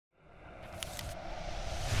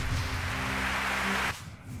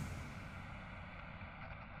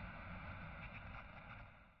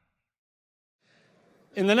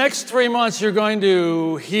In the next 3 months, you're going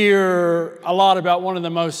to hear a lot about one of the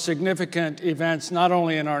most significant events, not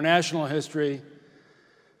only in our national history,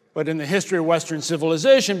 but in the history of Western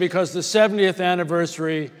civilization, because the 70th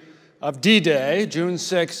anniversary of D-Day, June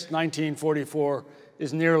 6, 1944,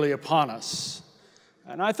 is nearly upon us.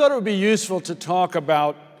 And I thought it would be useful to talk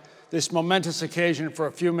about this momentous occasion for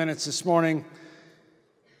a few minutes this morning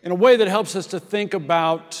in a way that helps us to think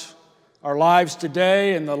about our lives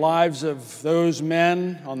today and the lives of those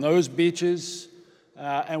men on those beaches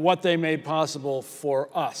and what they made possible for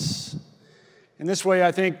us. In this way,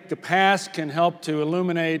 I think the past can help to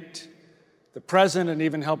illuminate the present and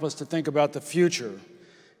even help us to think about the future.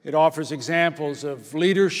 It offers examples of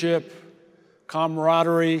leadership,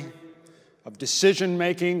 camaraderie, of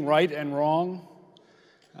decision-making, right and wrong,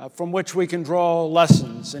 from which we can draw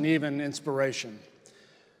lessons and even inspiration.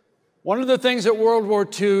 One of the things that World War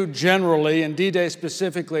II generally, and D-Day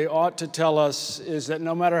specifically, ought to tell us is that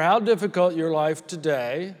no matter how difficult your life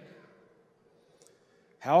today,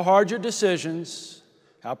 how hard your decisions,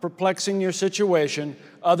 how perplexing your situation,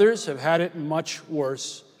 others have had it much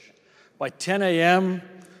worse. By 10 a.m.,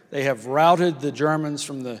 they have routed the Germans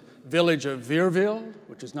from the village of Vierville,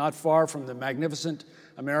 which is not far from the magnificent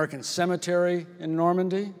American cemetery in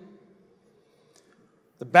Normandy.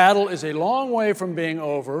 The battle is a long way from being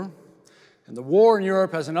over, and the war in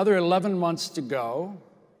Europe has another 11 months to go,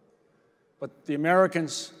 but the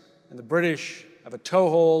Americans and the British have a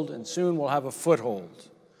toehold and soon will have a foothold.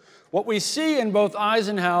 What we see in both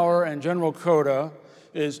Eisenhower and General Cota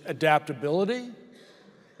is adaptability,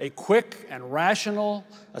 a quick and rational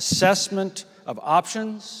assessment of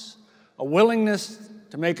options, a willingness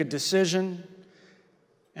to make a decision,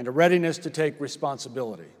 and a readiness to take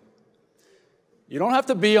responsibility. You don't have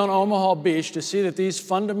to be on Omaha Beach to see that these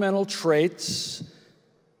fundamental traits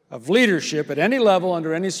of leadership at any level,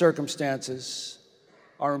 under any circumstances,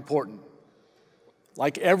 are important.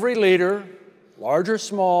 Like every leader, large or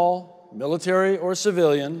small, military or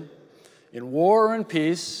civilian, in war or in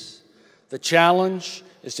peace, the challenge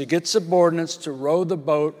is to get subordinates to row the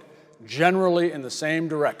boat generally in the same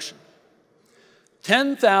direction.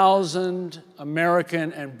 10,000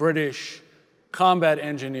 American and British combat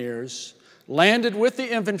engineers landed with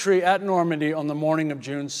the infantry at Normandy on the morning of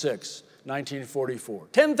June 6, 1944.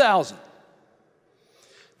 10,000.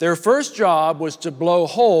 Their first job was to blow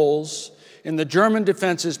holes in the German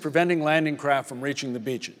defenses preventing landing craft from reaching the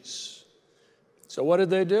beaches. So what did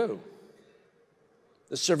they do?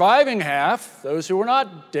 The surviving half, those who were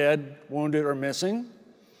not dead, wounded, or missing,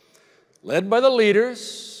 led by the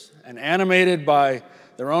leaders and animated by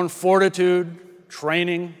their own fortitude,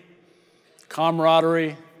 training,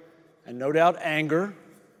 camaraderie, and no doubt anger,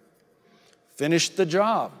 finished the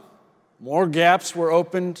job. More gaps were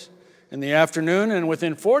opened in the afternoon, and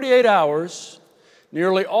within 48 hours,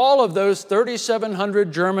 nearly all of those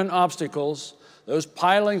 3,700 German obstacles, those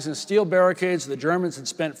pilings and steel barricades the Germans had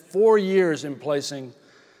spent 4 years in placing,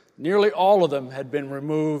 nearly all of them had been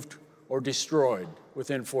removed or destroyed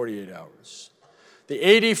within 48 hours. The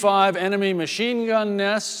 85 enemy machine gun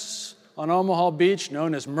nests on Omaha Beach,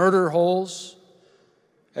 known as murder holes,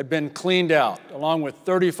 had been cleaned out, along with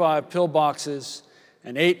 35 pillboxes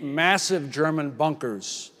and 8 massive German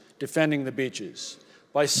bunkers defending the beaches.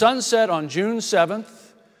 By sunset on June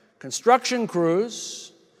 7th, construction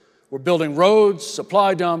crews were building roads,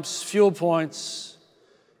 supply dumps, fuel points,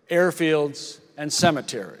 airfields, and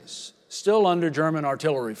cemeteries, still under German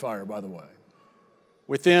artillery fire, by the way.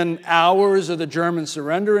 Within hours of the German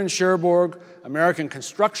surrender in Cherbourg, American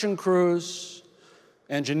construction crews,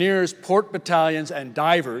 engineers, port battalions, and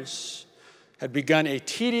divers had begun a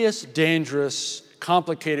tedious, dangerous,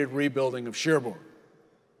 complicated rebuilding of Cherbourg.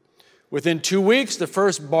 Within 2 weeks, the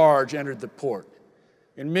first barge entered the port.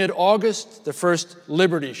 In mid-August, the first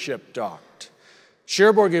Liberty ship docked.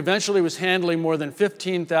 Cherbourg eventually was handling more than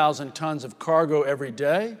 15,000 tons of cargo every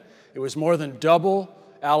day. It was more than double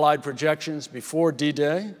Allied projections before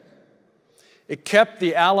D-Day. It kept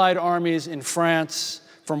the Allied armies in France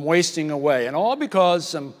from wasting away, and all because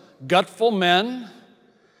some gutful men,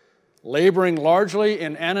 laboring largely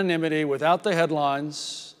in anonymity without the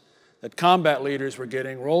headlines that combat leaders were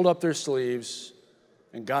getting, rolled up their sleeves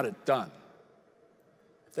and got it done.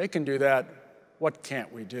 If they can do that, what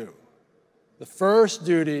can't we do? The first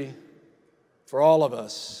duty for all of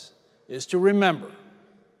us is to remember.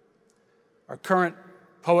 Our current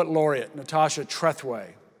poet laureate, Natasha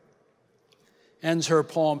Trethewey, ends her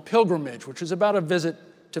poem Pilgrimage, which is about a visit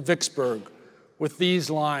to Vicksburg, with these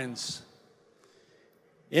lines: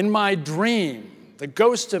 "In my dream, the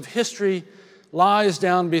ghost of history lies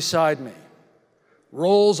down beside me,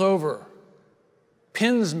 rolls over,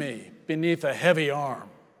 pins me beneath a heavy arm.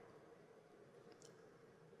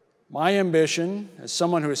 My ambition, as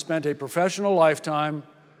someone who has spent a professional lifetime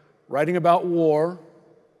writing about war,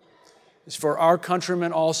 is for our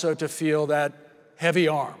countrymen also to feel that heavy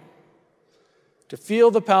arm, to feel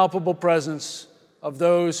the palpable presence of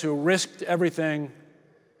those who risked everything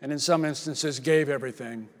and in some instances gave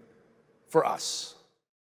everything for us.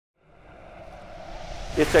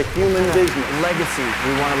 It's a human business legacy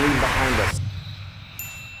we want to leave behind us.